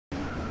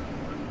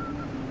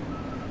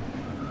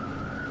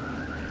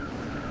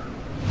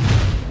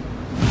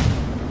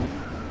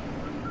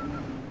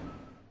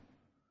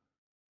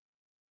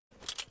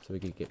so we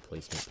could get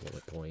placement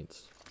bullet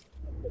points.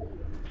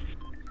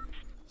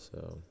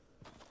 So,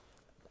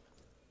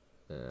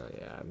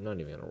 yeah, I'm not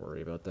even gonna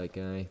worry about that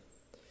guy.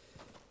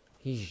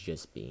 He's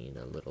just being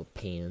a little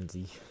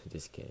pansy.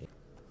 Just kidding.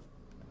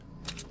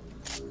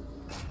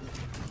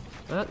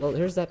 Ah, well,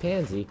 here's that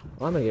pansy.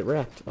 Oh, I'm gonna get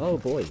wrecked. Oh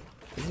boy,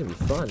 this is gonna be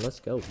fun. Let's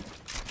go.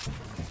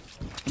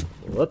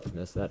 Whoop,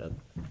 messed that up.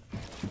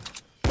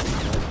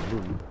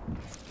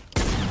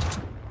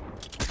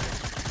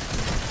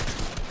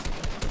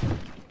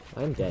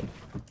 I'm dead.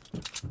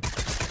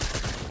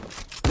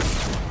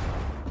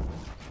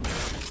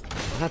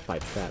 I have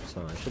 5 traps,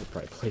 huh? I should have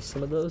probably placed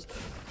some of those.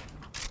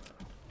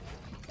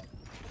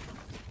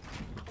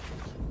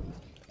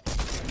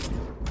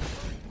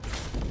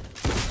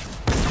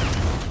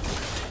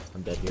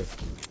 I'm dead here.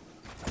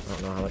 I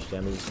don't know how much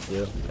damage this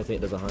do. I think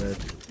it does 100.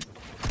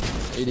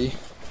 80.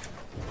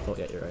 Oh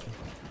yeah, you're right.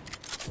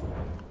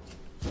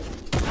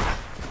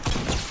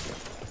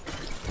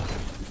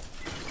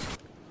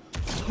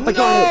 I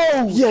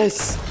got it!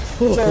 Yes!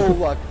 So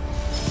lucky.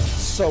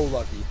 So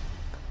lucky.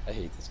 I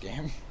hate this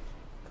game.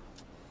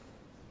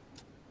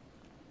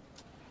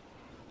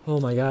 Oh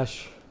my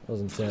gosh, that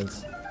was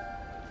intense.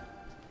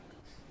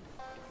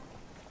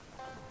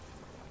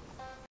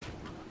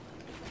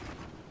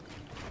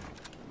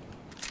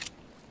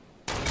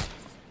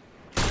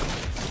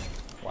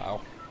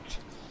 Wow.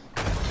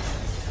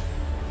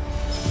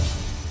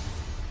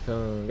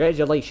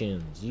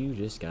 Congratulations, you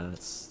just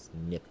got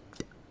snipped.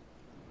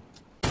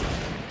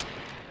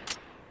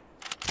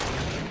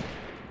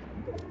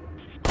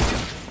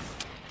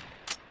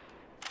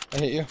 I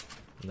hate you.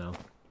 No.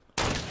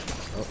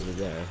 Oh, you're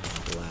there.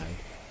 Lag.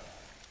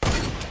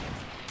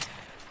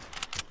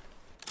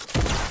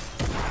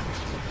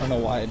 I don't know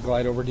why I'd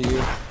glide over to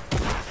you.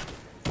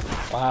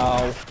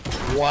 Wow.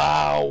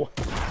 Wow.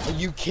 Are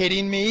you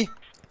kidding me?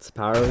 It's the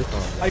power of the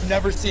combat. I've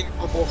never seen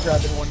a bull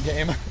crab in one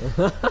game.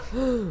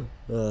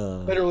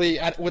 Literally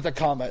with a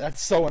combat.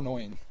 That's so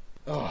annoying.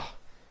 Ugh.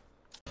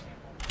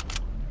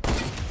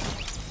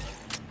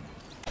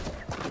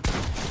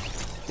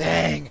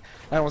 Dang.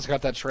 I almost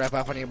got that trap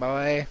off on you,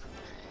 boy.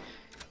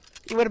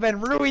 You would have been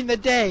ruining the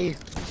day.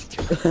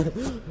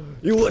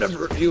 You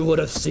would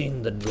have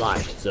seen the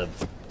light of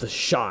the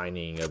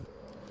shining of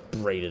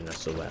Braden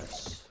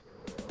SOS.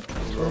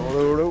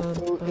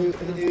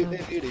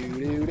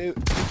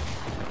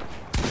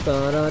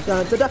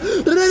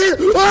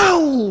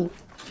 Oh!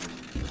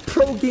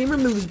 Pro gamer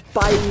moves,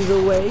 by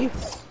the way.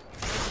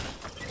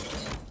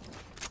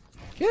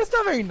 Yeah, that's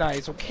not very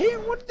nice, okay? I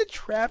wanted to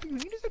trap you.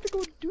 You just have to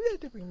go do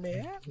that to me,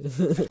 man.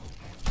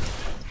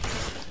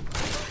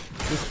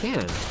 You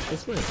can.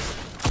 This way.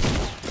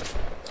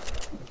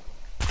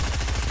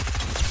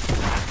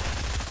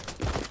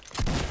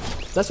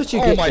 That's what you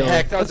get. Oh my Dylan.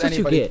 heck, that was that's what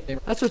you anybody's get. game.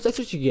 That's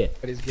what you get.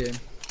 Anybody's game.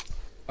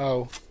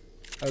 Oh,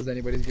 that was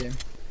anybody's game.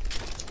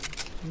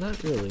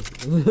 Not really.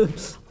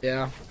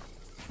 Yeah.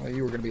 Well,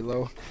 you were gonna be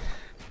low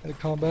at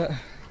combat.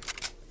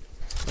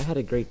 I had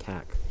a great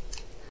tack.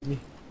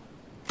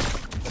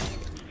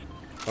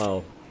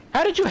 Oh.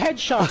 How did you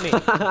headshot me?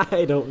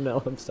 I don't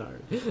know. I'm sorry.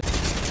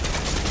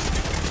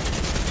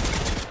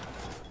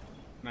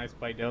 Nice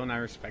play, Dylan. I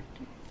respect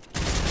you.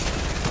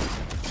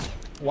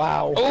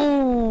 Wow.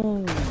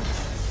 Oh!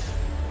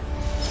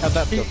 How'd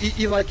that feel?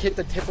 He like hit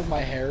the tip of my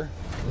hair.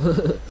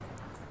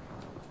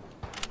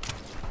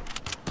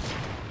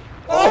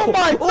 Oh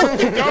my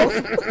fucking god!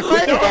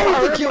 I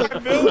know you killed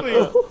him.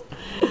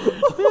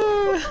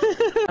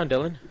 Down,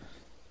 Dylan.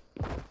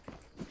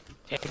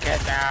 Take it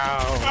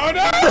down. Oh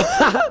no!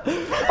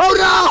 Oh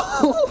no!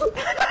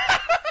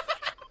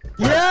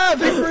 Yeah,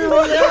 victory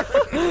royale!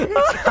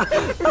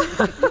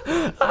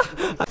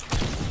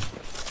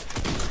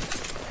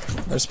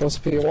 There's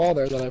supposed to be a wall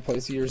there that I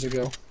placed years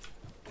ago.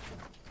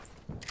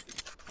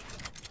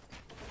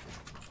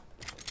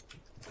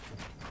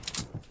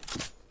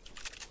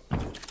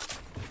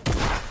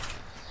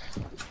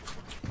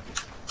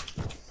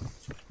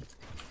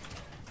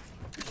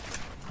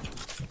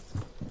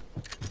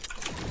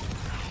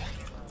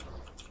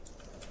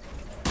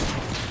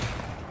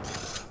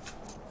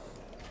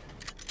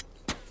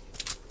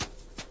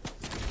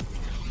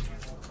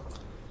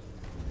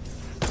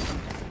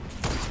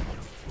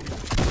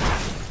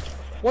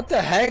 What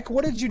the heck?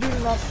 What did you do to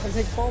not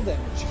take fall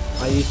damage?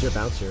 I used your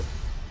bouncer.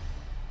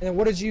 And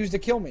what did you use to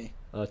kill me?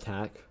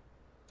 Attack.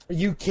 Are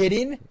you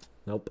kidding?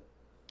 Nope.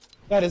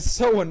 That is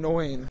so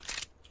annoying.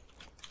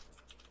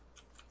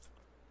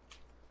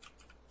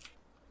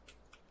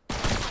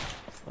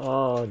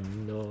 Oh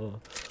no.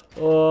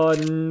 Oh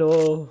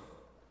no.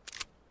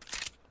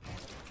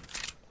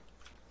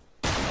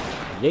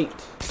 Yeet.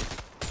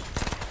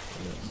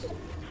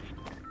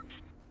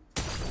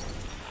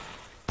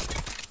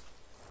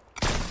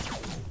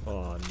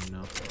 Oh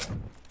no.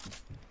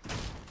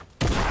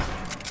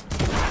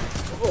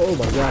 Oh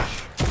my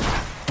gosh.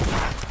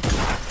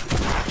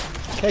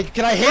 Hey,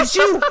 can I hit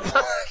you?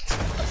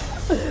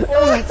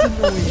 Oh, that's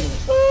annoying.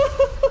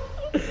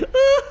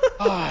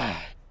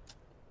 Ah.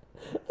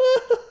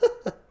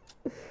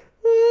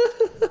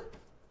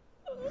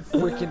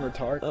 freaking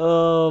retarded.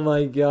 Oh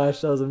my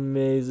gosh, that was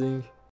amazing.